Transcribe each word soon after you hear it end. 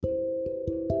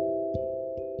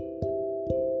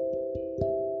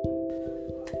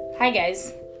Hi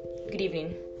guys, good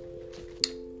evening.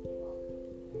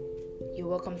 You're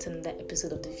welcome to another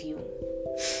episode of The View.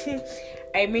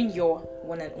 I mean your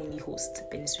one and only host,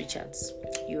 Benis Richards.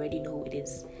 You already know who it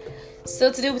is.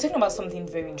 So today we're talking about something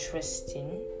very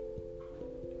interesting,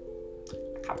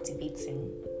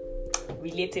 captivating,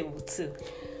 relatable too.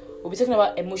 We'll be talking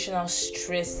about emotional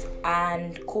stress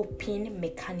and coping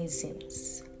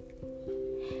mechanisms.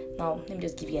 Now, let me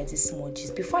just give you guys this small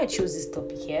gist. Before I chose this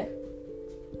topic here,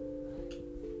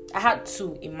 I had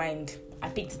two in mind. I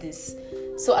picked this.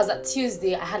 So as at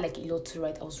Tuesday, I had like a lot to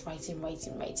write. I was writing.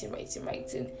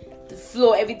 The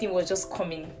flow, everything was just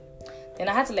coming. Then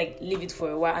I had to like leave it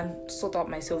for a while and sort out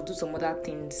myself, do some other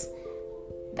things.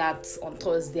 That on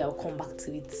Thursday, I'll come back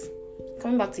to it.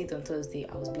 Coming back to it on Thursday,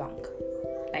 I was blank.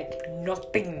 Like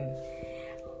nothing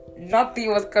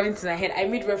was coming to my head. I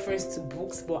made reference to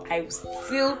books, but I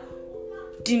still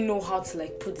didn't know how to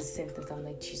like put the sentence. I'm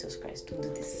like, Jesus Christ, don't do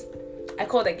this. I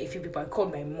called like a few people. I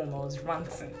called my mom. I was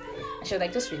ranting, and she was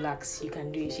like, just relax, you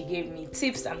can do it. She gave me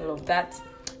tips and all of that,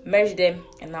 merged them,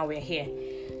 and now we're here.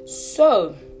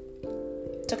 So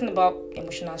talking about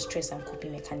emotional stress and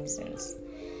coping mechanisms.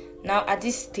 Now at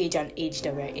this stage and age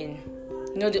that we're in,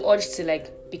 the urge to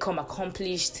like become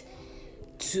accomplished,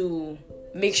 to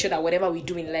make sure that whatever we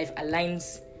do in life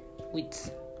aligns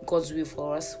with God's will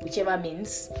for us, whichever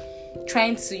means,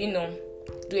 trying to,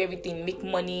 do everything, make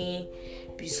money,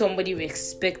 be somebody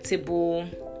respectable,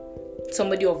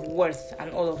 somebody of worth,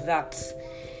 and all of that.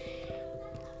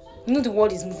 The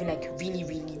world is moving like really,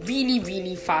 really, really,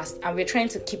 really fast, and we're trying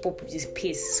to keep up with this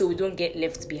pace so we don't get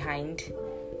left behind,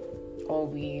 or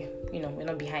we're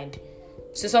not behind.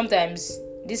 So sometimes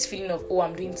this feeling of,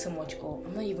 I'm doing too much, or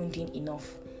I'm not even doing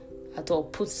enough at all,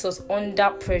 puts us under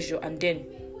pressure, and then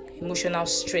emotional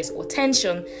stress or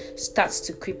tension starts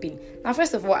to creep in. Now,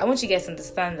 first of all, I want you guys to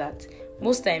understand that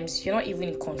most times you're not even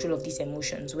in control of these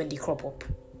emotions when they crop up.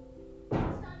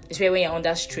 Especially when you're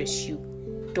under stress, you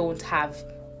don't have,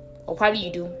 or probably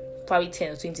you do, probably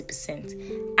 10 or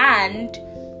 20%. And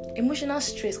emotional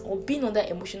stress or being under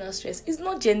emotional stress is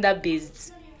not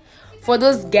gender-based. For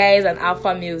those guys and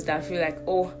alpha males that feel like,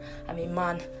 I'm a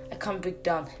man, I can't break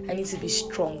down, I need to be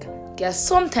strong. There are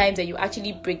some times that you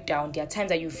actually break down. There are times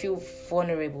that you feel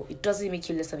vulnerable. It doesn't make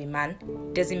you less of a man.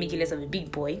 It doesn't make you less of a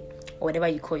big boy, or whatever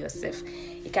you call yourself.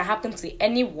 It can happen to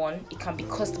anyone. It can be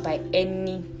caused by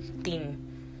anything.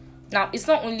 Now, it's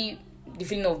not only the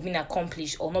feeling of being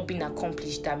accomplished or not being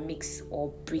accomplished that makes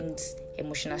or brings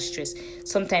emotional stress.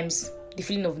 Sometimes the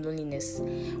feeling of loneliness.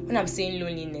 When I'm saying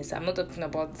loneliness, I'm not talking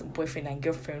about boyfriend and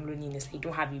girlfriend loneliness. You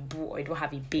don't have a boo or you don't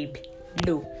have a babe.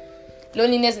 No.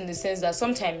 Loneliness in the sense that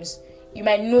sometimes you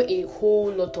might know a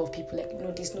whole lot of people, like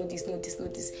know this.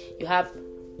 You have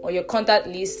on your contact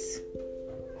list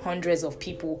hundreds of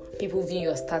people viewing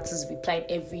your status, replying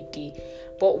every day.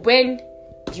 But when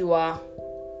you are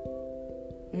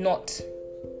not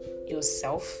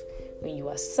yourself, when you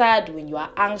are sad, when you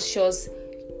are anxious,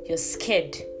 you're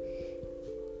scared,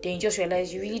 then you just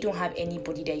realize you really don't have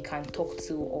anybody that you can talk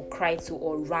to or cry to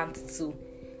or rant to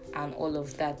and all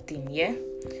of that thing, yeah?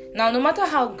 Now, no matter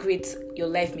how great your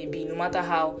life may be, no matter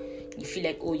how you feel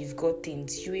like, you've got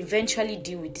things, you eventually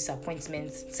deal with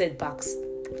disappointments, setbacks,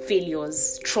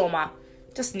 failures, trauma,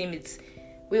 just name it.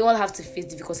 We all have to face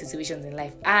difficult situations in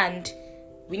life, and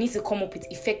we need to come up with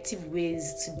effective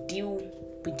ways to deal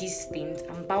with these things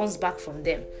and bounce back from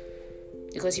them.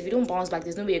 Because if you don't bounce back,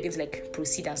 there's no way you're going to like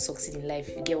proceed and succeed in life.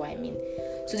 You get what I mean?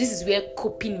 So this is where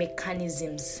coping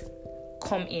mechanisms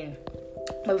come in.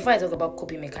 But before I talk about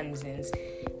coping mechanisms,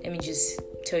 let me just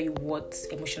tell you what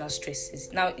emotional stress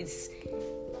is. Now, it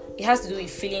has to do with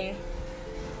feeling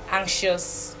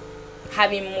anxious,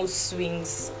 having mood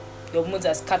swings, your moods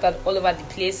are scattered all over the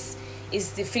place.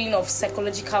 It's the feeling of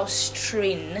psychological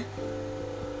strain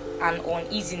and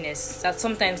uneasiness that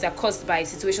sometimes are caused by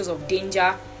situations of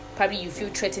danger. Probably you feel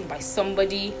threatened by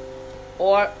somebody,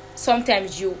 or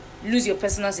sometimes you lose your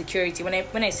personal security.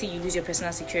 When I say you lose your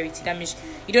personal security, that means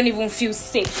you don't even feel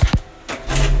safe.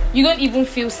 You don't even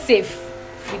feel safe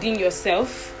within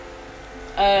yourself.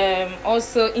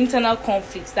 Also, internal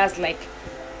conflicts. That's like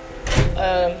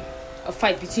a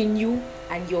fight between you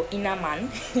and your inner man,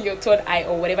 your third eye,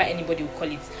 or whatever anybody will call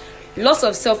it. Loss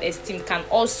of self-esteem can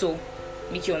also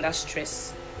make you under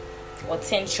stress or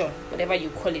tension, whatever you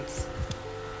call it.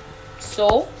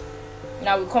 So,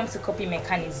 now we come to coping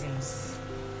mechanisms.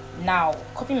 Now,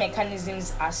 coping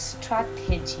mechanisms are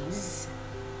strategies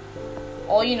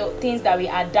or, things that we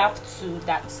adapt to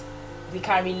that we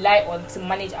can rely on to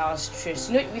manage our stress.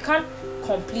 We can't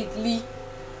completely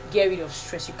get rid of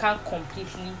stress. You can't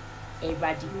completely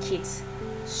eradicate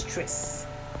stress.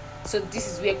 So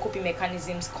this is where coping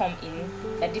mechanisms come in.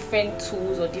 There are different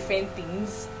tools or different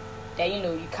things that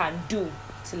you can do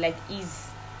to like ease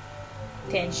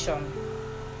tension,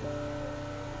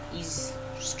 ease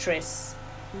stress,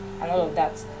 and all of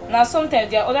that. Now sometimes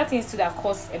there are other things too that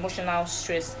cause emotional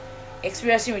stress.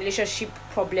 Experiencing relationship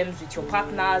problems with your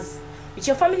partners, with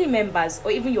your family members,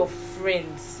 or even your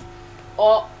friends,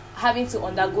 or having to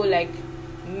undergo like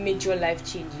major life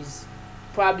changes.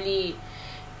 Probably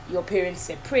your parents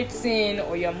separating,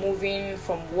 or you're moving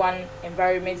from one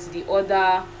environment to the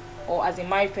other, or as a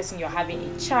married person you're having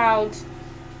a child.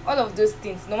 All of those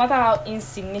things, no matter how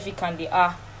insignificant they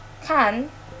are, can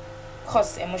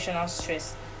cause emotional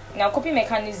stress. Now, coping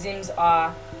mechanisms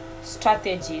are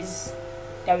strategies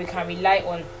that we can rely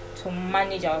on to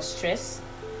manage our stress.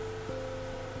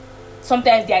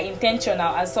 Sometimes they are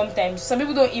intentional, and sometimes some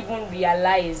people don't even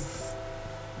realize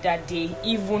that they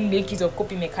even make use of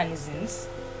coping mechanisms.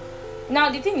 Now,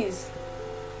 the thing is,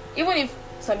 even if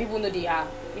some people know they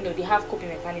have coping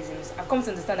mechanisms, I've come to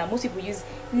understand that most people use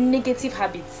negative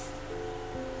habits,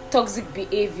 toxic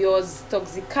behaviors,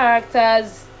 toxic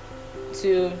characters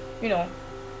to,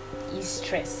 ease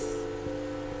stress.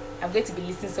 I'm going to be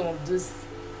listing some of those.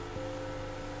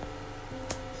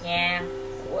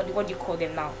 What do you call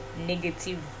them now?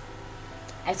 Negative,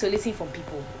 isolating from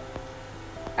people.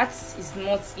 That is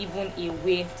not even a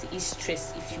way to ease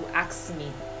stress, if you ask me.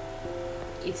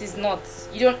 It is not.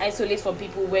 You don't isolate from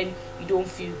people when you don't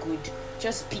feel good.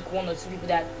 Just pick one or two people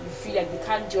that you feel like they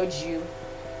can't judge you,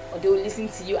 or they will listen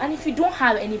to you. And if you don't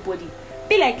have anybody,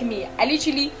 be like me. I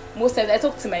literally, most times I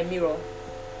talk to my mirror.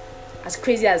 As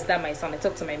crazy as that might sound, I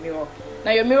talk to my mirror.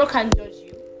 Now your mirror can't judge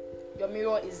you. Your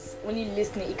mirror is only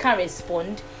listening. It can't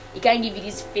respond. It can't give you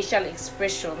these facial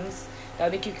expressions that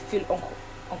will make you feel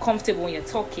uncomfortable when you're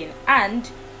talking. And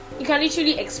you can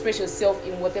literally express yourself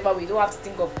in whatever way. You don't have to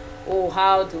think of,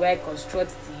 how do I construct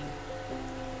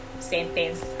the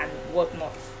sentence and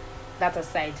whatnot. That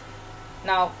aside.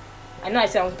 Now, I know I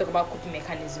said I want to talk about coping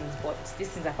mechanisms, but these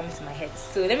things are coming to my head.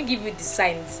 So let me give you the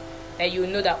signs that you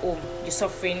know that, you're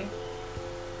suffering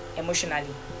emotionally.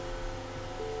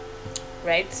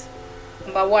 Right?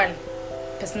 Number 1,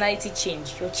 personality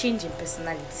change. You're changing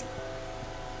personality.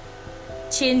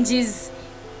 Changes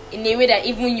in a way that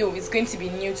even it's going to be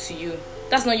new to you.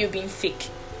 That's not you being fake.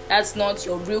 That's not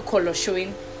your real color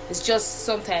showing. It's just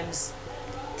sometimes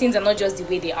things are not just the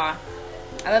way they are.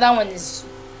 Another one is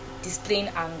displaying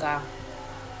anger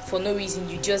for no reason.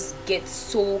 You just get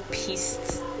so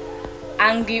pissed,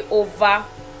 angry over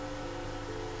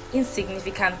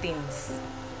insignificant things,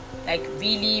 like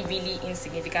really, really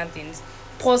insignificant things.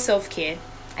 Poor self-care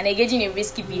and engaging in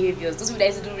risky behaviors. Those people that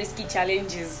used to do risky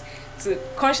challenges to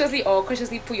consciously or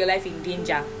unconsciously put your life in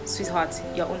danger. Sweetheart,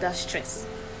 you're under stress.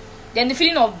 Then the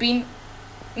feeling of being,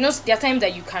 there are times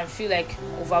that you can feel like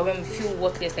overwhelmed, feel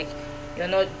worthless, like you're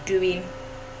not doing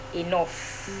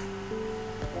enough.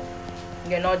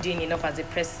 You're not doing enough as a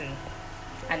person.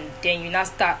 And then you now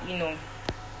start,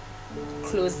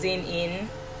 closing in,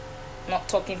 not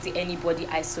talking to anybody,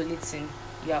 isolating.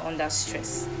 You are under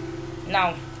stress.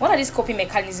 Now, what are these coping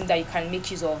mechanisms that you can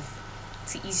make use of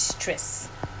to ease stress?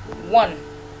 1,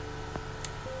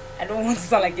 I don't want to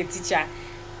sound like a teacher.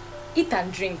 Eat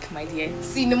and drink, my dear.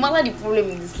 See, no matter the problem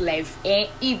in this life,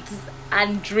 eat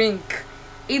and drink.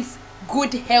 Eat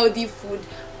good, healthy food,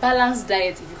 balanced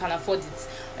diet if you can afford it.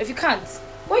 If you can't,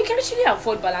 you can actually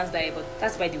afford balanced diet, but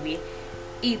that's by the way.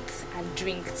 Eat and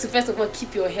drink. So first of all,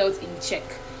 keep your health in check.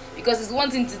 Because it's one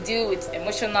thing to deal with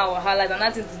emotional wahala, and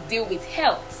another thing to deal with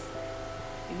health.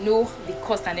 The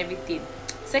cost and everything.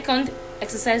 Second,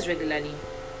 exercise regularly.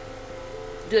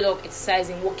 Do a lot of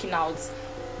exercising, working out.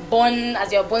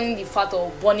 As you're burning the fat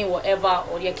or burning whatever,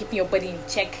 or you're keeping your body in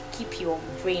check, keep your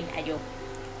brain and your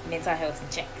mental health in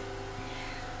check.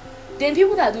 Then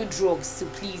people that do drugs,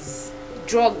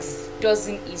 drugs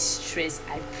doesn't ease stress,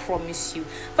 I promise you.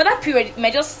 For that period, it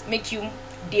might just make you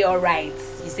day alright.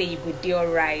 You say you go day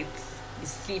alright, you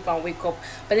sleep and wake up,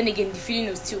 but then again the feeling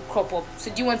will still crop up.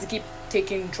 So do you want to keep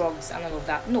taking drugs and all of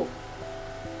that? No.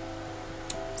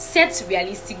 Set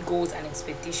realistic goals and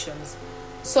expectations.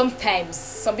 Sometimes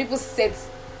some people set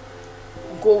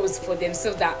goals for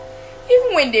themselves that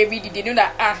even when they read it, they know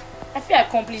that I feel I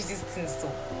accomplished these things.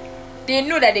 So they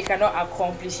know that they cannot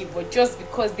accomplish it, but just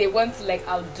because they want to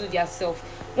outdo themselves.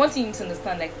 One thing you need to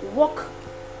understand, work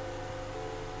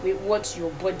with what your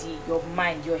body, your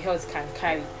mind, your health can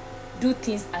carry. Do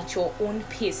things at your own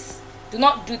pace. Do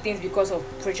not do things because of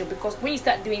pressure, because when you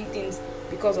start doing things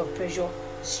because of pressure,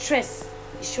 stress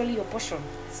is surely your portion.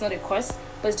 It's not a curse,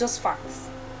 but it's just facts.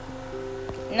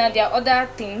 Now there are other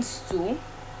things too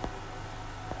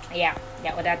Yeah,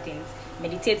 there are other things.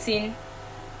 Meditating.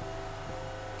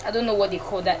 I don't know what they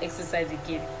call that exercise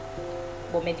again,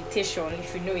 but meditation,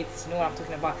 if you know it, you know what I'm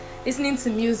talking about. Listening to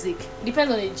music. It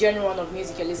depends on the genre of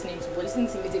music you're listening to, but listening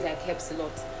to music like helps a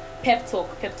lot. Pep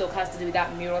talk has to do with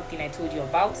that mirror thing I told you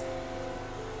about.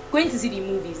 Going to see the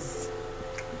movies,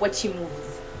 watching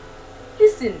movies.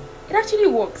 Listen, it actually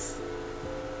works.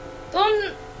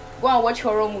 Don't go and watch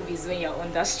horror movies when you're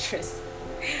under stress.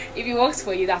 If it works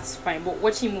for you, that's fine, but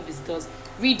watching movies does.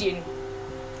 Reading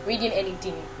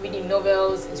anything, reading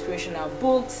novels, inspirational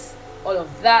books, all of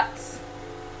that.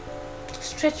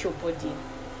 Stretch your body.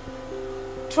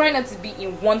 Try not to be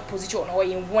in one position or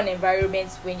in one environment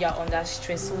when you're under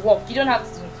stress. Walk. You don't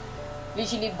have to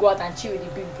literally go out and chill with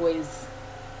the big boys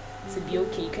to be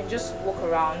okay. You can just walk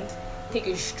around, take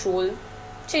a stroll,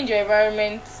 change your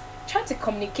environment, try to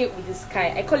communicate with the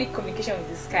sky. I call it communication with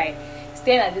the sky.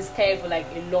 Staying at the sky for like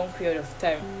a long period of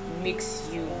time makes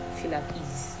you feel at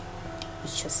ease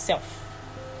with yourself.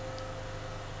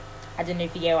 I don't know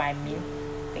if you get what I mean,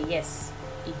 but yes,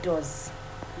 it does.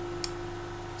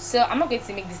 So I'm not going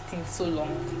to make this thing so long.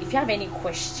 If you have any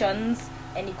questions,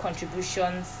 any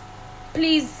contributions,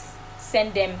 please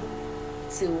send them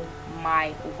to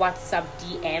my WhatsApp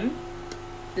DM.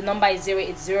 The number is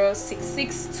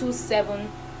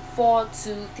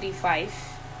 08066274235.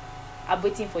 I'm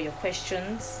waiting for your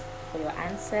questions, for your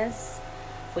answers,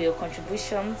 for your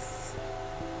contributions.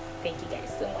 Thank you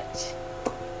guys so much.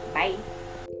 Bye.